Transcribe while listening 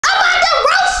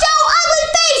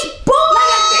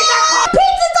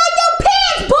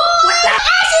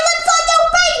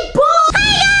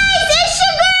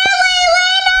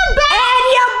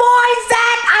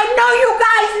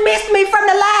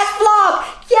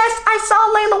saw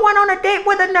Layla went on a date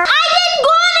with a nerd. I didn't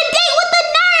go on a date with the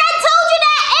nerd. I told you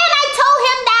that, and I told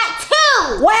him that too.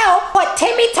 Well, what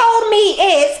Timmy told me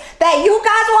is that you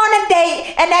guys were on a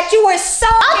date and that you were so...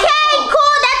 Okay,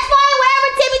 cool. That's fine. Whatever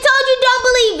Timmy told you, don't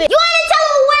believe it. You want to tell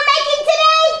him what we're making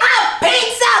today? A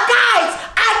pizza, guys.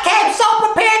 I came so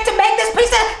prepared to make this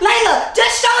pizza. Layla,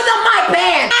 just show them my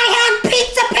pants. I have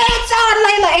pizza pants on,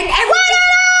 Layla, and everything.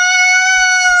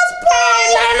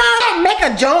 Layla, make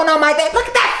a Joan on my day. Look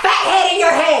at that fat head in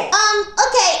your head.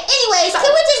 Okay. Anyways, can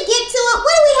we just get to it?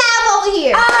 What do we have over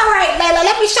here? All right, Layla,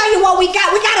 let me show you what we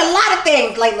got. We got a lot of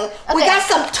things, Layla. Okay. We got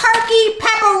some turkey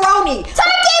pepperoni.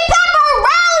 Turkey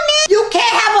pepperoni? You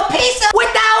can't have a pizza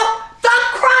without the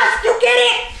crust. You get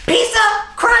it? Pizza,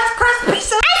 crust,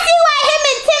 pizza. I see why him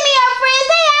and Timmy are friends.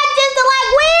 They act just like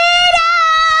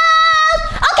weirdos.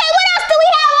 Okay, what else do we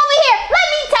have over here? Let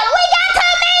me tell you. We got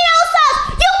tomato sauce.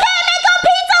 You can't make a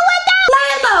pizza without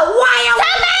Layla, why are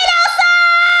tomato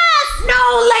sauce? No,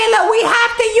 Layla, we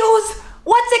have to use,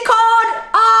 what's it called?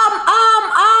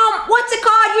 What's it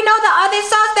called? You know the other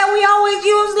sauce that we always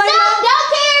use, Layla? No, don't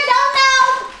care, don't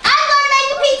know. I'm gonna make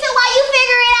a pizza while you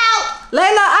figure it out.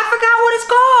 Layla, I forgot what it's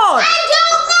called. I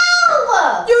don't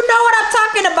know. You know what I'm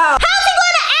talking about. How's he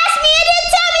gonna ask me and then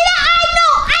tell me that I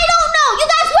know? I don't know. You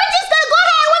guys, we're just gonna go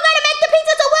ahead and we're gonna make the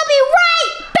pizza, so we'll be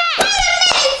right back. Wait a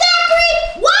minute, Zachary.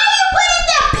 Why are you putting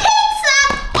the pizza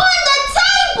on the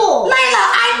table? Layla,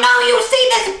 I know you see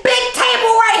this big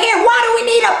table right here. Why do we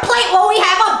need a plate when we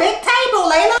have a big table,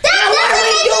 Layla? That now, what do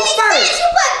we do first? You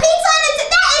put pizza on the table.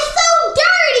 That is so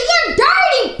dirty. You're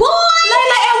dirty, boy.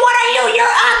 Layla, and what are you?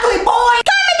 You're ugly, boy.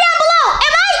 Comment down below.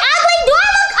 Am I ugly? Do I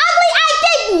look ugly? I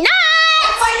did not.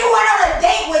 That's why you went on a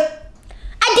date with...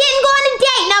 I didn't go on a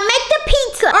date. Now make the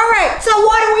pizza. All right, so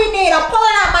what do we need? I'm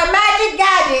pulling out my magic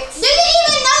gadgets. Do you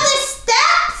even know the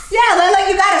steps? Yeah, Layla,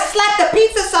 you gotta slap the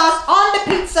pizza sauce on the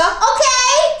pizza.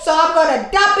 Okay. So I'm gonna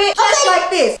dump it just like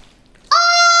this.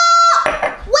 Oh!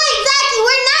 Wait, Zacky,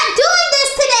 we're not doing this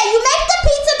today. You make the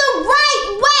pizza the right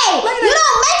way. Layla, you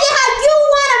don't make it how you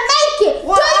want to make it.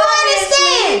 Well, do you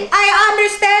understand? I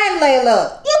understand, Layla.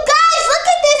 You guys, look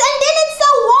at this, and then it's so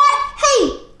hard. Hey,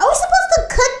 are we supposed to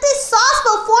cook this sauce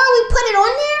before we put it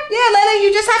on there? Yeah, Layla, you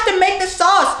just have to make the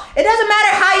sauce. It doesn't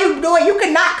matter how you do it. You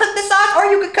can not cook the sauce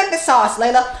or you can cook the sauce,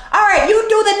 Layla. All right, you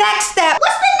do the next step.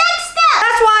 What's the next step?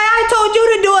 That's why I told you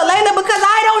to do it, Layla, because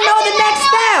I don't know the next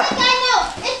step. I know.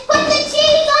 It's put the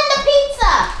cheese on the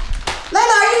pizza.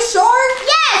 Layla, are you sure?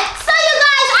 Yes. So you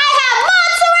guys, I have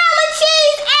mozzarella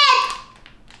cheese and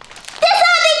this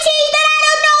other cheese that I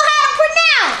don't know how to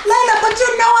pronounce. Layla, but you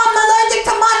know I'm allergic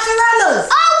to mozzarellas.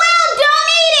 Oh, well, don't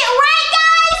eat it, right,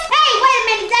 guys? Hey, wait a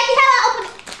minute, Zacky, how do I open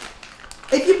it?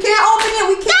 If you can't open it,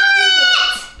 we can't eat it.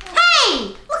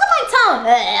 Hey, look at my tongue.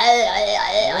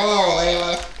 Oh,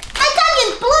 Layla. My tongue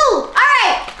is blue. All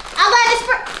right, I'm gonna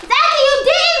Zacky, you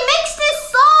didn't mix this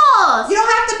sauce. You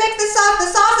don't have to mix the sauce. The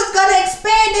sauce is gonna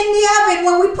expand in the oven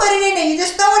when we put it in there. You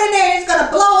just throw it in there and it's gonna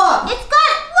blow up. It's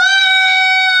gonna,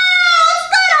 whoa, it's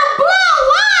gonna blow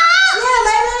up. Yeah,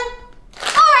 Layla.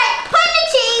 All right, put in the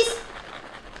cheese.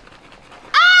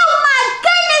 Oh my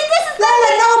goodness, this is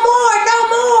Layla, no more, no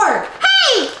more.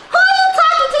 Hey, who are you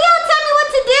talking to? You don't tell me what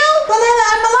to do. But Layla,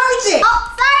 I'm allergic. Oh,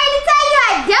 sorry to tell you,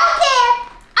 I don't care.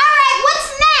 All right, what's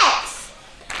next?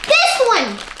 This one.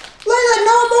 Layla,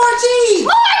 no more cheese.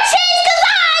 More cheese, because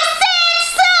I said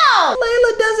so.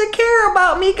 Layla doesn't care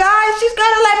about me, guys. She's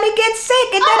gonna let me get sick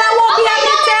and then I won't be able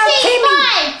to tell Timmy.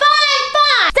 Fine.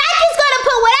 Zacky's gonna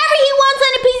put whatever he wants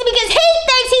on the pizza because he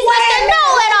thinks he's Mr.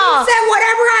 Know-it-all. You said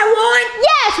whatever I want?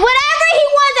 Yes, whatever he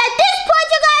wants. At this point,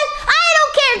 you guys, I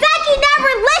don't care. Zacky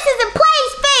never listens and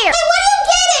plays fair. Hey, what are you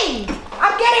getting?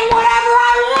 I'm getting whatever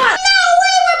I want. No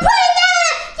way, we're putting that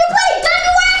on. You're putting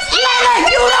gummy worms in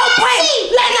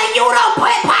Layla, you don't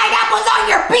put pineapples on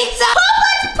your pizza. Who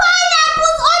puts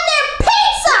pineapples on their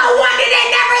pizza? No wonder they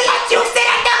never let you sit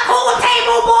at the pool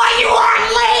table, boy. You are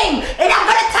lame. And I'm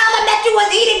gonna tell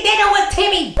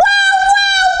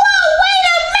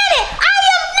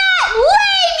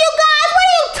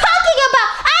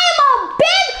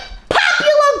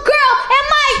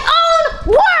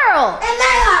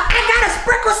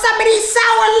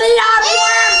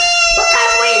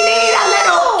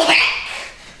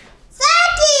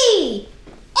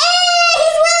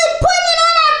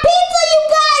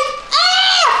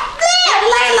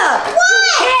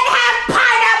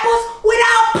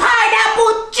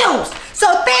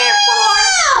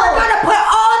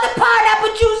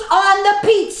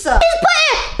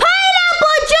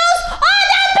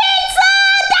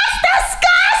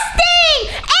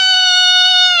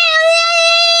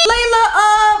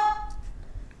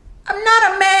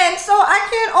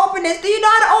open this. Do you know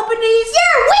how to open these?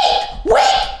 You're weak. Well,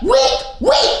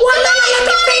 let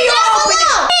me see you open it.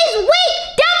 It's weak.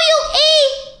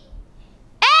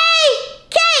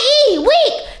 W-E-A-K-E.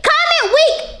 Weak. Comment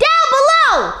weak down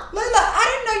below. Layla, I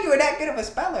didn't know you were that good of a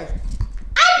speller.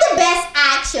 I'm the best,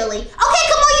 actually. Okay,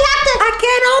 come on, you have to. I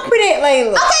can't open it,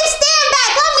 Layla. Okay, stand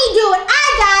back. Let me do it. I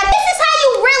got it. This is how you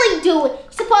really do it.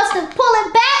 You're supposed to pull it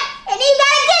back, and you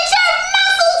gotta get your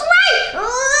muscles right.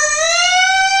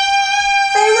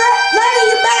 Hey, Layla,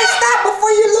 you better stop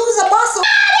before you lose a muscle.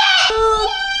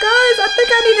 Guys, I think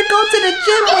I need to go to the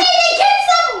gym. You need to get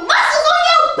some muscles on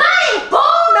your body,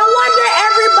 boy. No wonder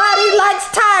everybody likes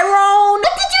Tyrone.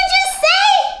 What did you just say?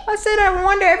 I said I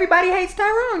wonder everybody hates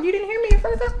Tyrone. You didn't hear me at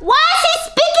first? Why is he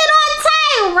speaking on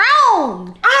Tyrone?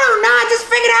 I don't know. I just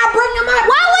figured I'd bring him up.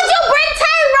 Why would you bring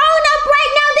Tyrone up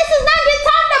right now? This is not the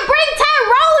time to bring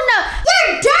Tyrone up.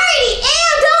 You're dirty. Ew,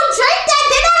 don't drink that.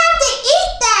 They don't have to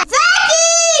eat that. Zacky,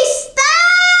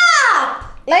 stop.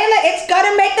 Layla, it's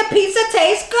gonna make the pizza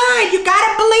taste good. You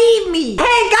gotta believe me.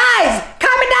 Hey, guys,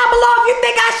 comment down below if you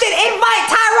think I should invite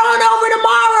Tyrone over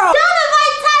tomorrow. Don't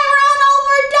invite Tyrone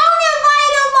over. Don't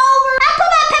invite him over. I put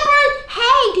my pepperoni.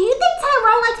 Hey, do you think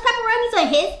Tyrone likes pepperonis on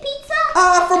his pizza?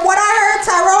 From what I heard,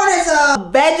 Tyrone is a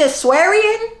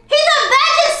vegetarian. He's a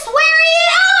vegetarian.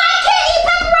 Oh, I can't eat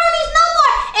pepperonis no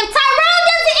more. If Tyrone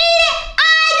doesn't eat it,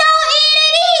 I don't eat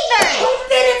it either. We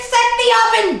didn't set the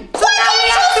oven, so Why now we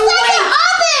didn't have to you set wait. the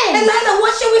oven? Hey, Layla,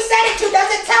 what should we set it to? Does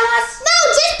it tell us? No,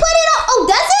 just put it on. Oh,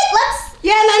 does it? Let's.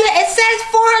 Yeah, Layla, it says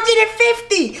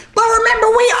 450. But remember,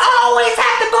 we always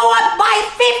have to go up by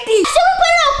 50. Should we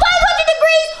put it on 500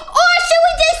 degrees, or should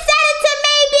we just set it to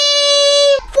maybe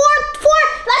four?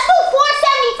 Let's do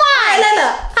 475. Hey, Layla,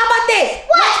 how about this?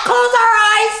 What? Let's close our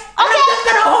eyes. And Okay. I'm just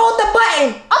gonna hold the button.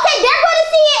 Okay, they're gonna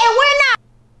see it, and we're not.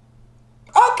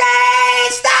 Okay,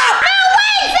 stop. No,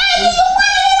 wait, Zacky, you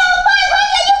wanted it on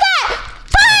 500. You got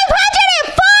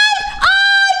 505.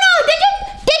 Oh no!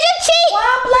 Did you cheat?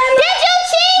 Stop, Layla. Did you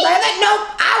cheat? Layla, no,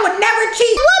 I would never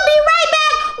cheat. We'll be right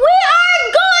back. We are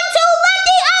going to let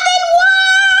the oven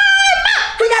warm up.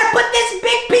 We gotta put this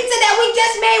big pizza that we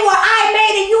just made where I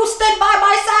made and you stood by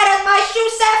my side as my shoe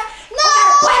chef. No. We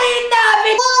gotta put it in the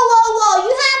oven. Whoa!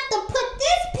 You have to put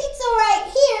this pizza right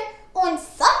here on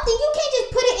something. You can't just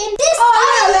put it in this Oh, oven.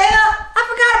 yeah, Layla. I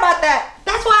forgot about that.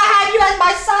 That's why I have you as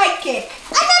my sidekick.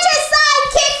 I'm not your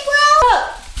sidekick, bro.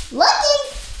 Looking.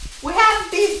 We have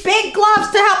these big gloves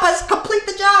to help us complete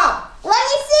the job. Let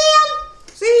me see them.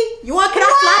 See? Can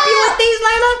I slap you with these,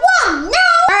 Layla? Whoa, no.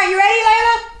 All right, you ready,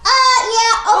 Layla?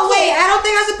 Yeah, okay. Oh, wait, I don't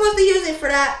think I'm supposed to use it for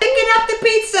that. Picking up the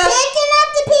pizza. Picking up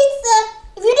the pizza.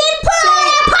 If you didn't put on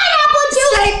that pineapple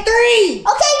juice. Say 3.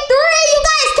 Okay, 3. You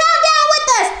guys count down with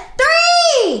us.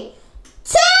 3,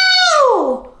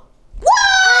 2, 1.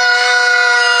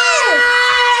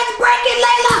 It's breaking,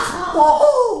 Layla.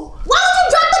 Whoa. Why would you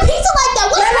drop the pizza like that?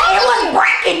 What's Layla, wrong it with was you?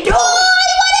 breaking, dude. Boy,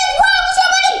 what is wrong with you?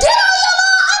 I'm gonna get on your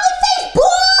little ugly face,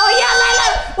 boy. Oh, yeah, Layla.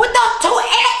 With those 2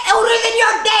 ant oodles in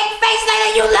your dang face, Layla,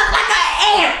 you look like an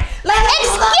ant. Layla, you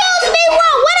look Excuse like me,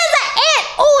 wrong. What is an ant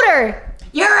odor?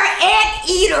 You're an ant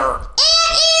eater.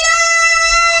 Ant eater.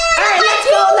 All right, let's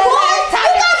go, Layla. It's time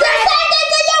You to got some crack.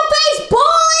 seconds in your face,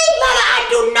 boy. Layla, I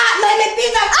do not, Layla.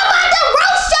 These are I'm about to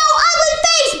roast your ugly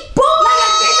face, boy. Layla,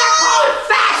 these are called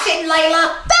fashion, Layla.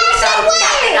 Fashion You know what?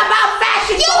 nothing about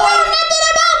fashion, You boy. know nothing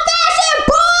about fashion,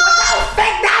 boy. With those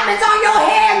fake diamonds on your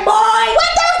hand, boy.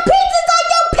 With those pizzas on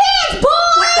your pants, boy.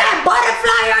 With that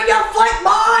butterfly on your foot,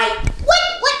 boy.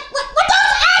 With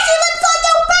those ashy lips on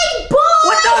your face, boy.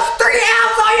 With those 3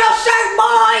 L's on your shirt,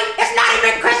 boy. It's not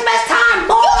even Christmas time,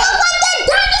 boy. You look like that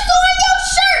dinosaur on your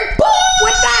shirt, boy.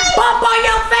 With that bump on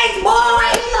your face, boy.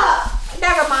 Look,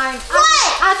 never mind. What?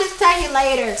 I'll just tell you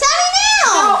later. Tell me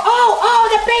now. Oh,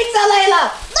 the pizza, Layla.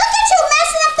 Look at you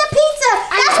messing up the pizza.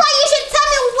 That's why you should tell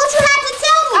me what you have to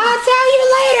tell me. I'll tell you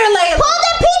later, Layla. Pull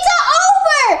the pizza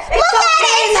over. It's Look at okay,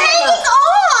 it. It's Layla. hanging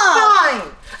off. Fine.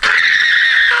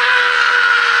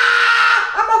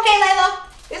 I'm okay, Layla.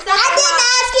 It's not I that didn't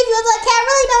hot. ask if you was okay. I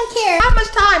really don't care. How much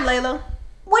time, Layla?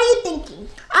 What are you thinking?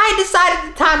 I decided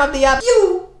the time of the oven.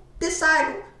 You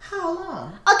decide how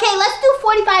long. Okay, let's do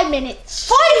 45 minutes.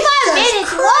 45 Jesus minutes.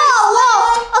 Christ.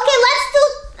 Whoa. Okay, let's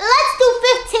do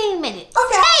 15 minutes.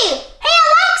 Okay. Hey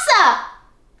Alexa.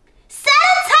 Set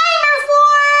a timer for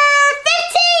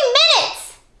 15 minutes.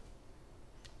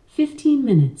 15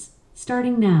 minutes,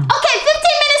 starting now. Okay, 15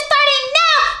 minutes starting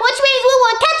now, which means we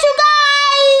will catch you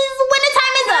guys when the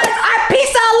time is up. Our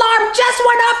pizza alarm just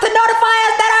went off to notify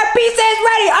us that our pizza is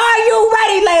ready. Are you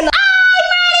ready, Layla? I'm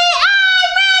ready.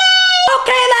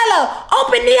 Okay, Layla.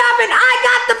 Open the oven. I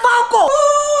got the vocal.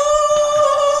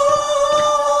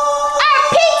 Our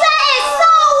pizza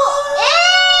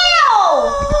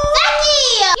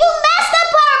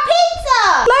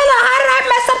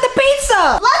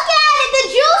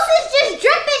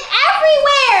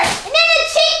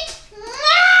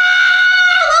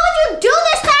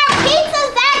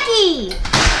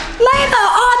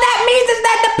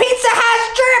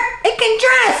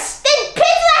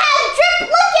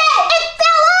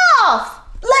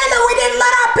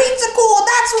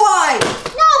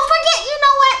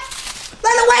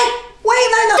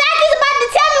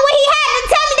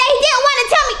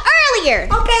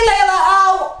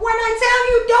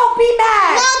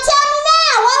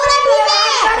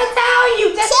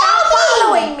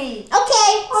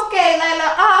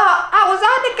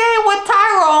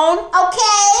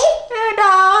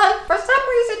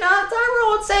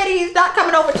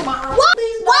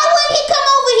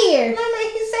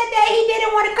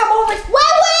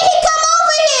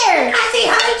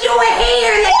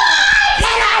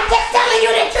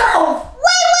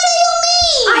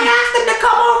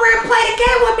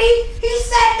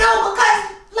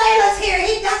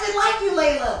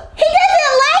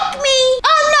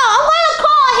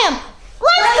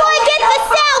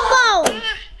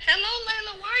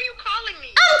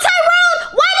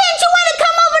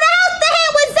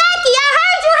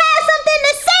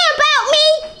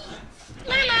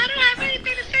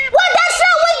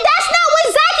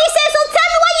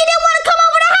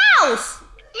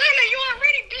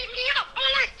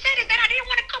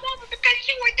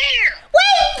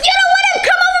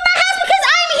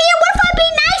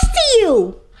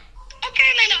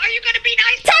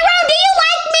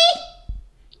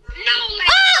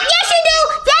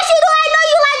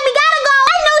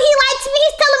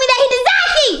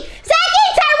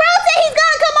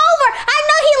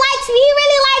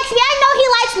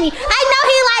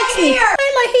me.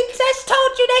 Layla, he just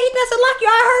told you that he doesn't like you.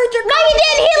 I heard your No, he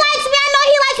didn't. He likes me. I know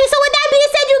he likes me. So with that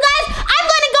being said, you guys, I'm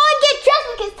gonna go and get dressed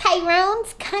because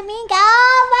Tyrone's coming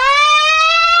over.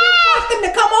 You forced him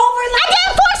to come over? I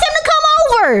didn't force him to come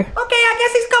over. Okay, I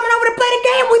guess he's coming over to play the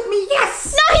game with me.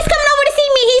 Yes. No,